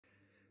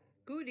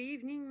Good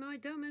evening, my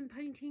diamond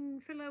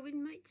painting fellow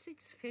inmates.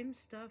 It's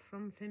Femstar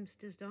from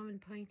Femstar's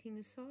Diamond Painting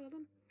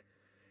Asylum.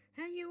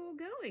 How you all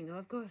going?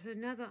 I've got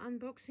another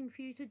unboxing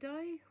for you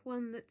today,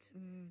 one that's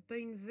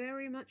been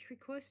very much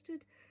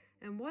requested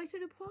and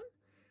waited upon.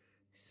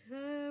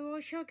 So I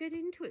shall get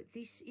into it.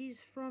 This is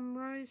from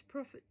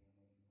Proffitt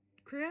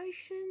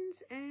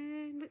Creations,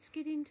 and let's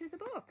get into the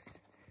box.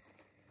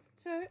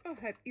 So I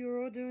hope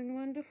you're all doing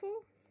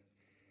wonderful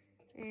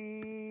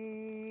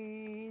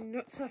and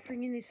not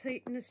suffering in this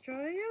heat in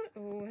Australia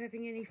or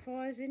having any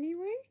fires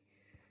anywhere.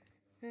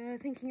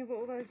 Thinking of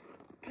all those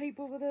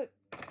people that are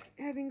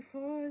having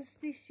fires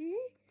this year,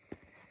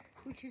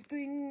 which has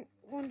been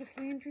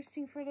wonderfully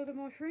interesting for a lot of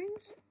my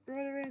friends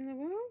right around the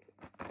world.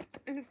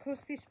 And of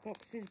course this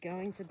box is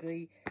going to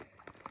be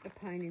a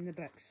pain in the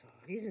backside,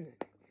 isn't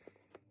it?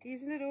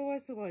 Isn't it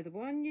always the way? The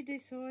one you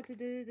decide to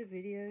do the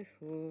video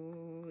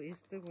for is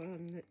the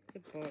one that the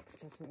box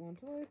doesn't want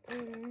to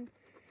open.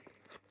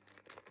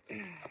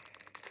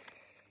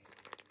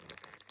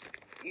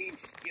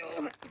 It's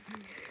still...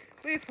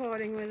 We're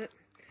fighting with it.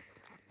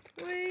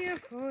 We are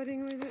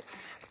fighting with it.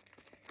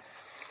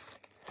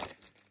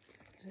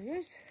 So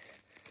yes,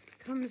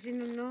 comes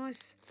in a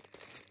nice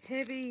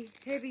heavy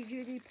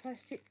duty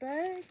plastic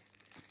bag.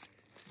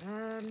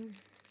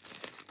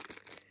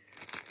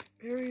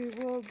 Very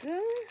well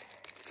done.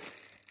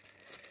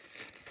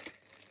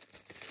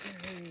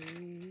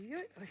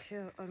 I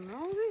shall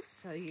unroll this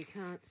so you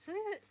can't see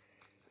it.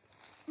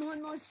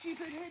 Mind my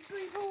stupid head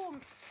being warm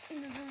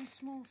in a very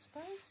small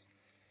space.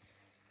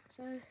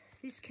 So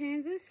this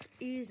canvas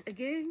is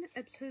again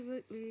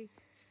absolutely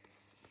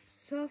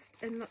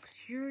soft and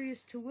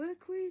luxurious to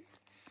work with.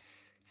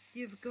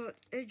 You've got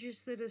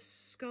edges that are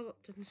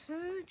scalloped and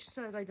serged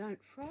so they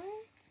don't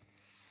fray.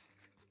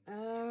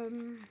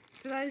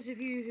 For those of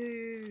you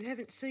who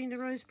haven't seen the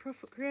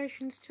Proffitt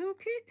Creations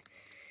toolkit,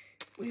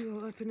 we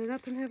will open it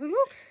up and have a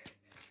look.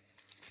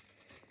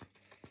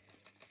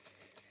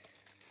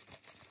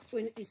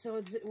 When it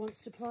decides it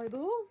wants to play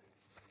ball.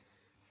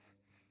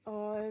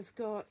 I've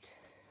got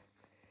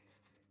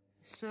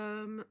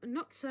some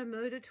not so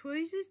murder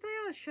tweezers.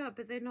 They are sharp,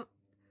 but they're not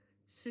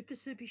super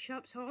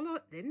sharp, so I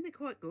like them. They're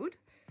quite good.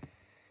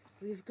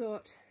 We've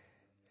got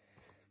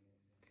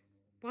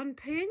one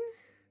pen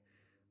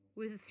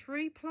with a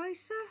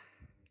 3-placer.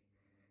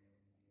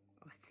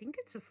 I think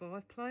it's a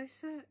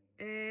 5-placer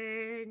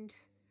and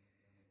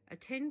a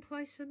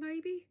 10-placer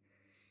maybe.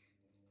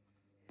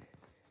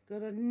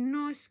 Got a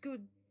nice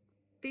good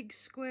big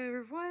square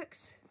of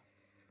wax,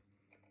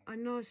 a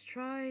nice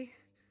tray,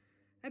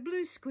 a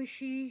blue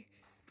squishy,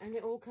 and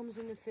it all comes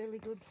in a fairly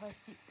good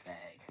plastic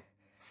bag.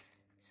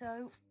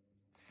 So,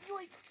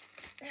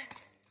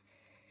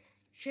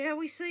 shall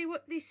we see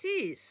what this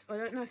is? I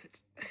don't know if it's...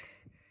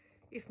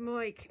 If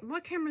my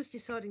camera's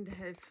deciding to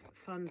have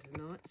fun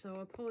tonight, so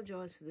I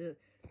apologise for the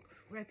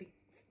crappy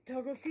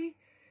photography.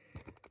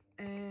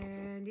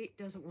 And it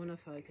doesn't want to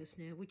focus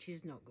now, which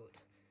is not good.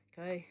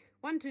 Okay,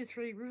 1, 2,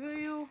 3,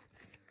 reveal.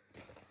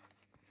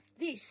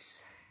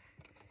 This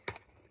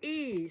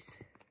is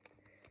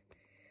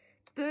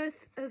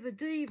Birth of a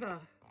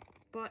Diva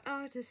by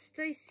artist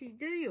Stacy,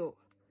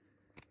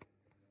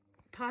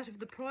 part of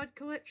the Pride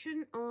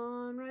collection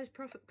on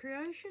Proffitt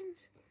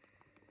Creations.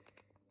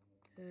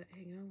 So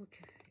hang on, look,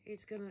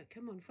 it's gonna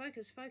come on,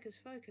 focus.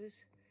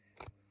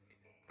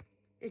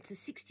 It's a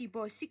 60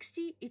 by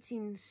 60. It's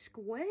in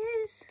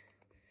squares,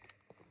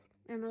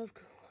 and I've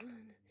got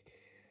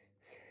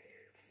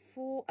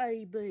 4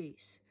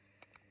 ABs.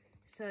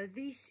 So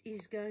this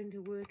is going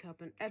to work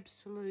up an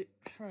absolute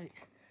treat.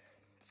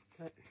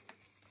 But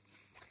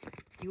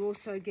you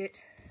also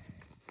get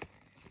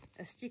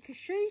a sticker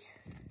sheet,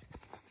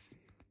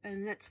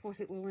 and that's what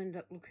it will end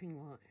up looking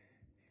like.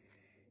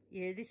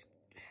 Yeah, this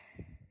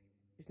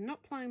is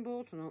not playing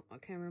ball tonight, my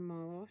camera and my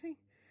lighting.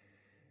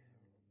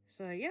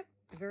 So yep,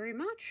 very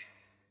much.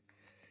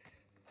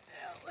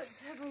 Now let's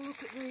have a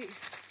look at the...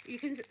 You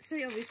can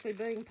see, obviously,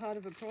 being part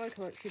of a Pride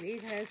collection,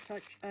 it has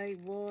such a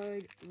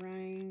wide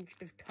range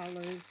of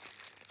colours,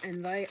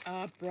 and they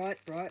are bright,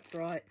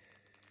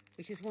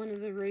 which is one of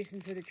the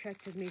reasons that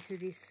attracted me to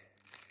this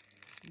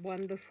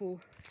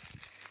wonderful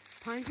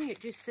painting.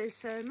 It just says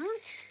so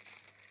much.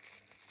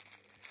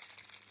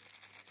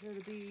 So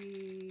it'll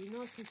be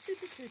nice and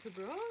super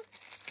bright.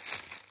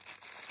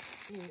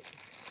 Yeah.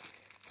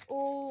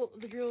 All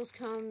the drills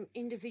come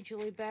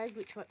individually bagged,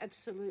 which I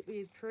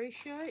absolutely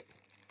appreciate.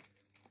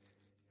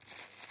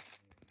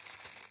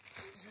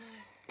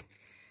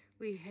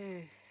 We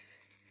have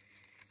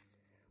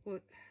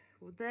what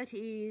that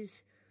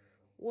is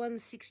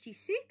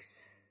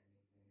 166.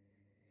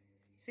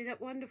 See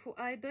that wonderful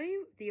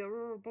AB, the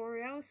Aurora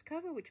Borealis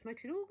cover, which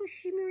makes it all go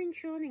shimmer and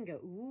shine and go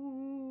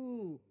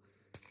ooh.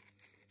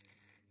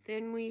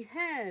 Then we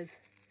have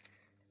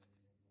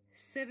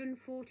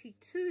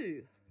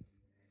 742,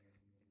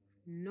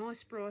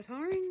 nice bright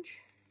orange.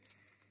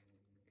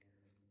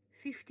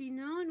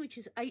 59, which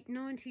is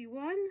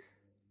 891,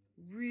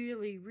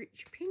 really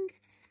rich pink.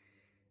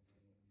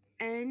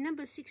 And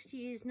number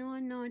 60 is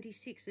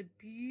 996, a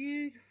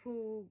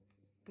beautiful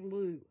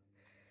blue.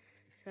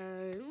 So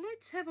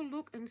let's have a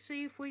look and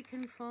see if we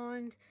can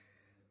find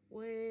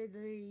where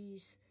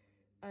these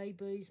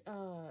ABs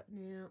are.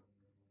 Now,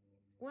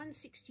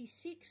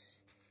 166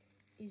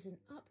 is an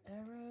up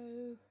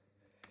arrow.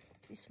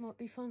 This might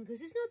be fun because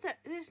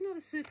there's not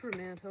a super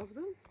amount of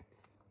them.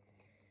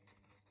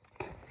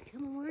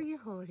 Come on, where are you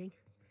hiding?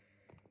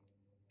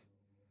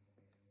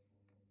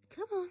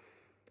 Come on.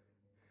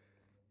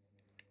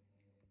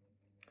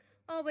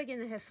 Oh, we're going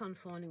to have fun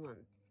finding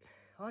one.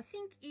 I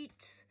think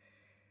it's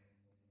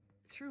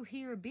through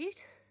here a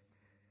bit.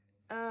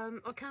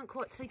 I can't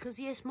quite see because,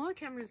 yes, my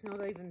camera's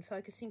not even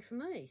focusing for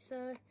me.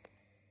 So,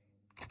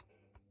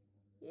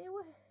 yeah,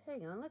 well,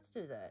 hang on, let's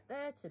do that.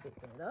 That's a bit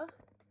better.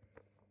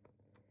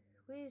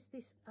 Where's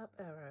this up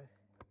arrow?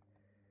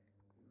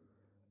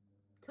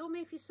 Tell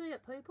me if you see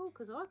it, people,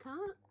 because I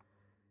can't.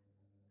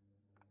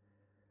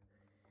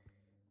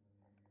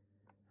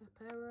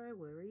 Up arrow,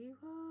 where are you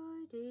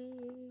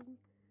hiding?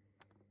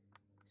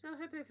 So I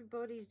hope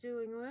everybody's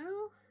doing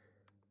well.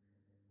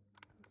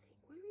 I think,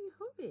 where are you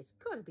hiding? It's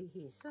got to be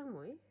here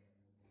somewhere.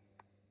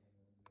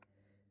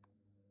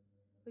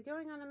 We're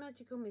going on a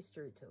magical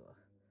mystery tour.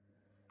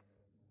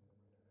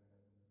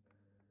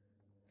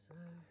 So,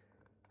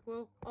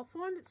 well, I'll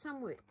find it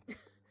somewhere.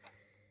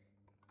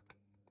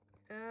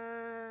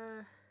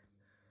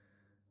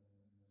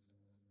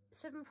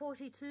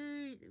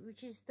 742,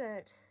 which is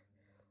that.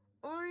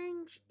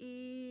 Orange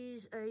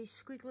is a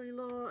squiggly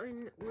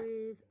line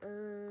with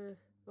a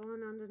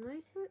line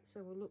underneath it,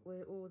 so we'll look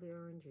where all the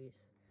orange is.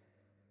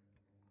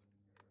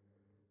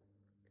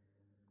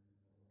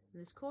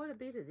 There's quite a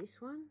bit of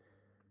this one.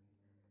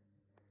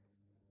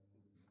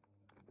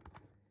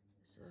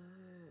 So,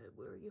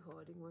 where are you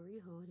hiding? Where are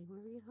you hiding? Where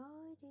are you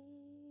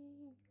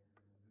hiding?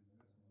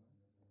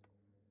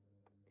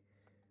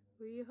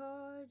 Where are you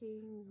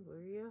hiding? Where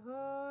are you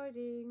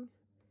hiding?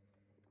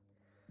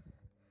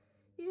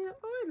 Yeah,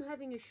 I'm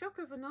having a shock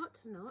of a night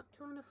tonight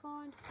trying to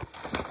find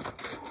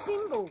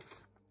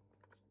symbols.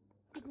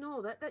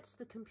 Ignore that, that's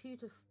the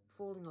computer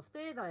falling off.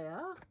 There they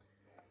are.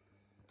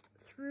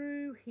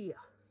 Through here.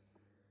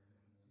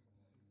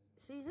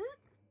 See that?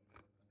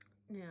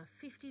 Now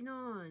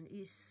 59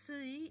 is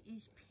C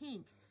is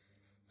pink.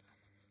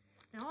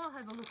 Now I'll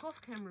have a look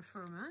off camera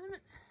for a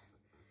moment.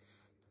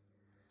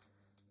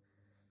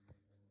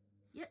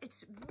 Yeah,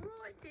 it's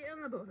right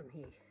down the bottom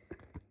here.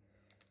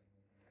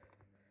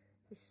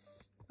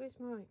 Where's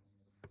my...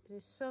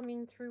 There's some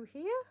in through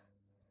here.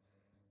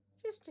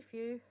 Just a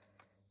few.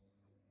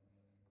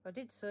 I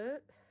did see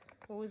it.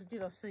 Or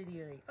did I see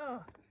the E?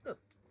 Oh, look.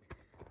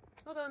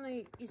 Not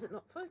only is it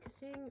not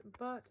focusing,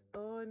 but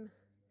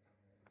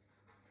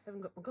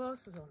haven't got my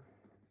glasses on.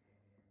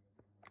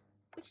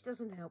 Which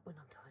doesn't help when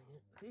I'm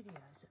doing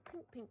videos.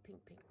 Pink, pink,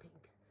 pink, pink,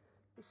 pink.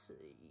 Let's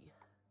see.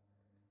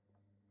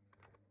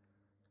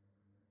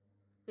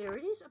 There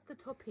it is up the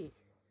top here.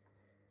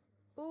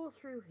 All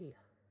through here.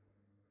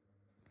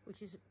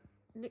 Which is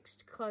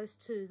next close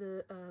to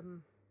the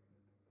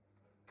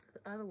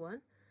other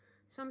one.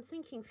 So I'm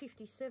thinking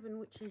 57,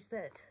 which is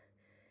that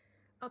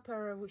up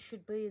arrow, which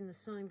should be in the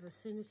same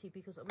vicinity,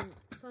 because I'm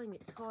saying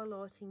it's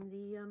highlighting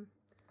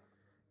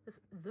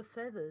the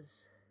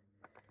feathers.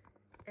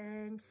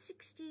 And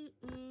 60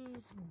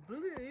 is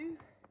blue,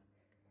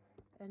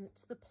 and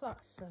it's the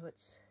plus, so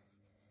it's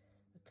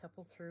a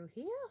couple through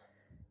here,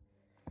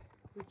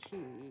 which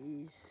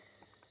is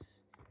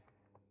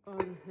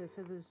on her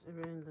feathers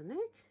around the neck.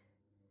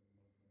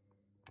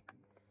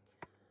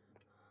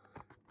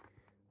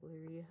 Where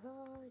are you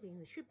hiding?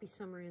 There should be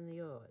somewhere in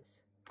the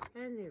eyes.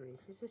 And there is.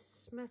 There's a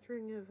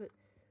smattering of it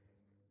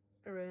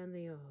around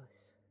the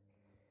eyes.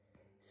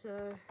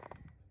 So,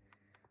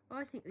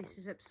 I think this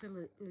is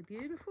absolutely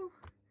beautiful.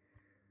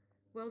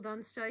 Well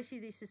done, Stacy.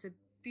 This is a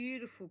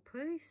beautiful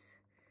piece.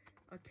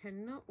 I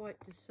cannot wait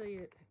to see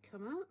it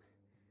come up.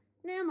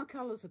 Now my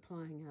colours are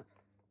playing up.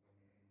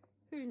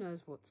 Who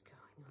knows what's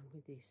going on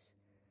with this?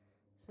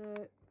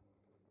 So,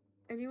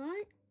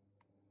 anyway,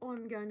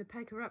 I'm going to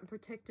pack her up and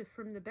protect her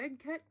from the bed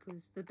cat,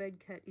 because the bed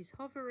cat is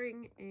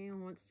hovering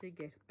and wants to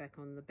get back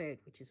on the bed,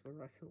 which is where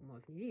I film my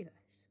videos.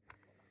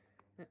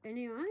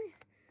 Anyway,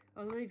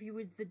 I'll leave you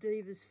with the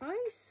Diva's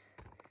face.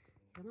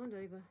 Come on,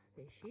 Diva.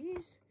 There she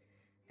is.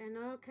 And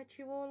I'll catch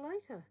you all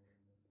later.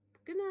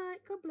 Good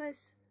night. God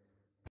bless.